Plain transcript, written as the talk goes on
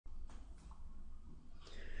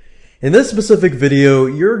In this specific video,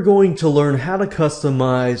 you're going to learn how to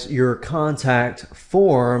customize your contact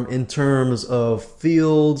form in terms of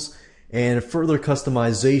fields and further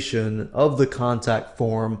customization of the contact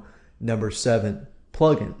form number 7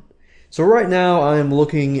 plugin. So right now I am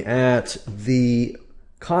looking at the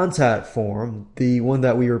contact form, the one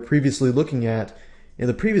that we were previously looking at in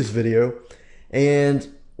the previous video,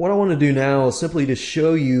 and what I want to do now is simply to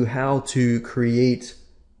show you how to create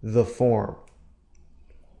the form.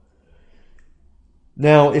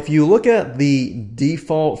 Now, if you look at the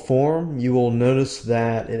default form, you will notice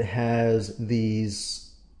that it has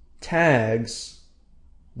these tags,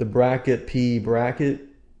 the bracket, P bracket,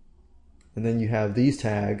 and then you have these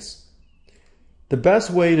tags. The best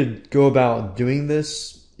way to go about doing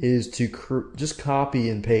this is to just copy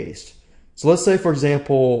and paste. So let's say, for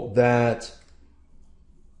example, that,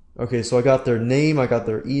 okay, so I got their name, I got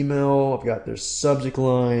their email, I've got their subject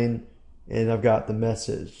line, and I've got the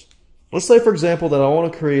message. Let's say, for example, that I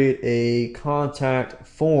want to create a contact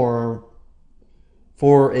form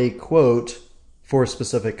for a quote for a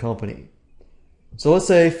specific company. So let's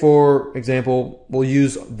say, for example, we'll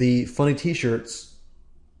use the Funny T-shirts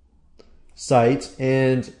site.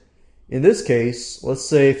 And in this case, let's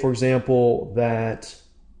say, for example, that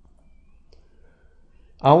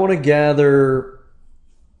I want to gather,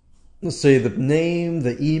 let's say, the name,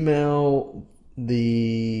 the email,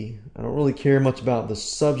 I don't really care much about the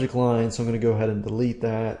subject line, so I'm going to go ahead and delete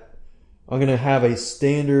that. I'm going to have a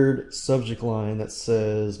standard subject line that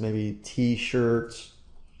says maybe T-shirt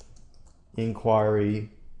inquiry.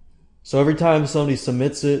 So every time somebody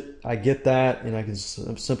submits it, I get that, and I can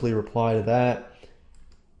simply reply to that.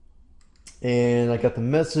 And I got the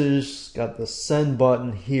message, got the send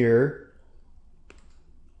button here.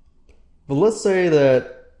 But let's say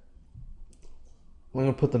that I'm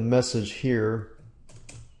going to put the message here,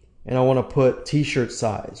 and I want to put T-shirt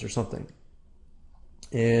size or something.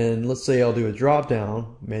 And let's say I'll do a drop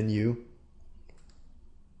down menu.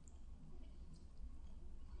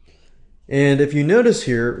 And if you notice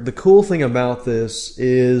here, the cool thing about this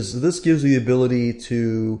is this gives you the ability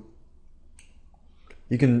to,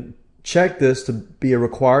 you can check this to be a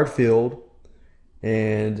required field.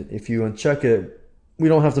 And if you uncheck it, we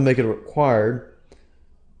don't have to make it required.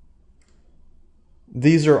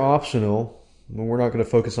 These are optional. We're not going to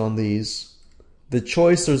focus on these. The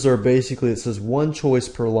choices are basically, it says one choice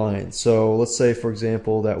per line. So let's say, for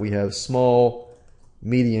example, that we have small,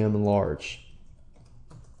 medium, and large.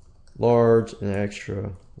 Large and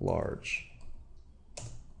extra large.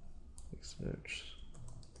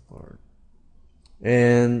 Large.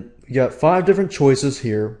 And you got 5 different choices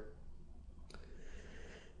here.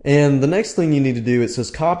 And the next thing you need to do, it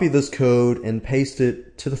says copy this code and paste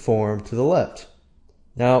it to the form to the left.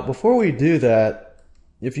 Now, before we do that,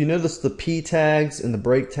 if you notice the P tags and the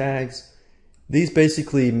break tags, these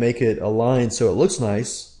basically make it aligned so it looks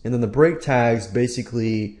nice. And then the break tags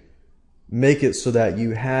basically make it so that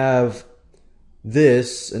you have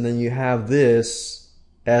this, and then you have this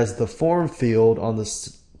as the form field on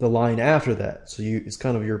the line after that. So it's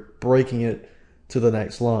kind of, you're breaking it to the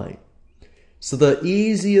next line. So the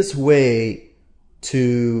easiest way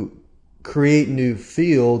to create new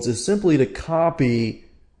fields is simply to copy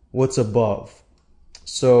what's above.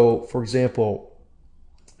 So, for example,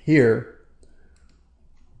 here,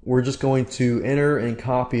 we're just going to enter and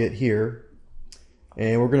copy it here.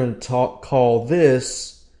 And we're going to call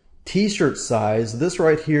this T-shirt size. This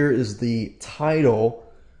right here is the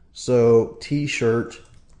title. So, T-shirt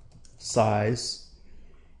size.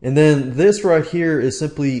 And then this right here is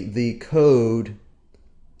simply the code,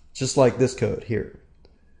 just like this code here.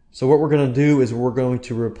 So what we're going to do is we're going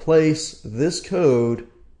to replace this code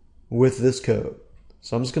with this code.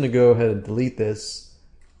 So I'm just going to go ahead and delete this.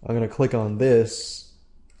 I'm going to click on this.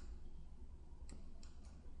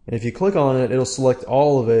 And if you click on it, it'll select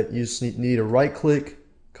all of it. You just need to right click,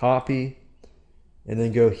 copy, and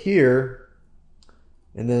then go here,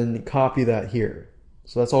 and then copy that here.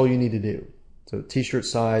 So that's all you need to do. So T-shirt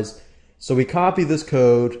size. So we copy this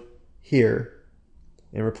code here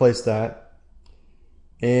and replace that.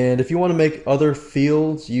 And if you want to make other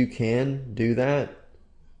fields, you can do that.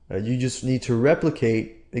 You just need to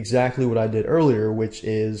replicate exactly what I did earlier, which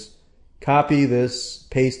is copy this,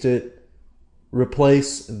 paste it,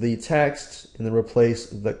 replace the text, and then replace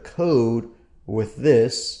the code with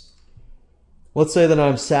this. Let's say that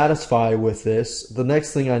I'm satisfied with this. The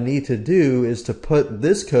next thing I need to do is to put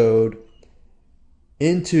this code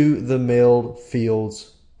into the mailed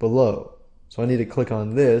fields below. So I need to click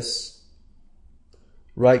on this.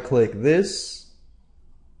 Right click this,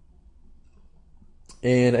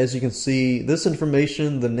 and as you can see, this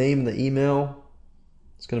information, the name and the email,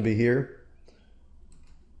 It's going to be here.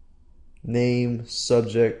 Name,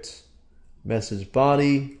 subject, message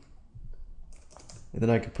body. And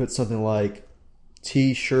then I could put something like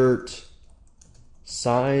t-shirt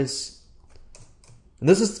size. And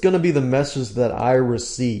this is going to be the message that I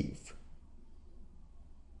receive.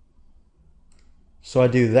 So I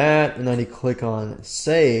do that, and then I click on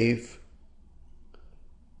save.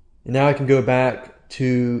 And now I can go back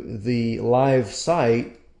to the live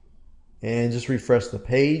site and just refresh the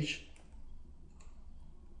page.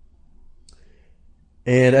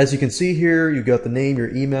 And as you can see here, you've got the name,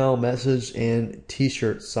 your email, message, and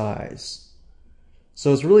t-shirt size.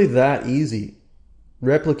 So it's really that easy.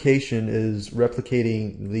 Replication is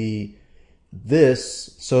replicating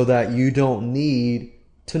this so that you don't need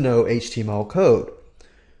to know HTML code.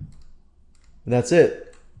 And that's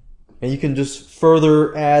it. And you can just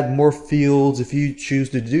further add more fields if you choose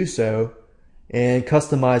to do so and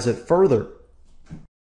customize it further.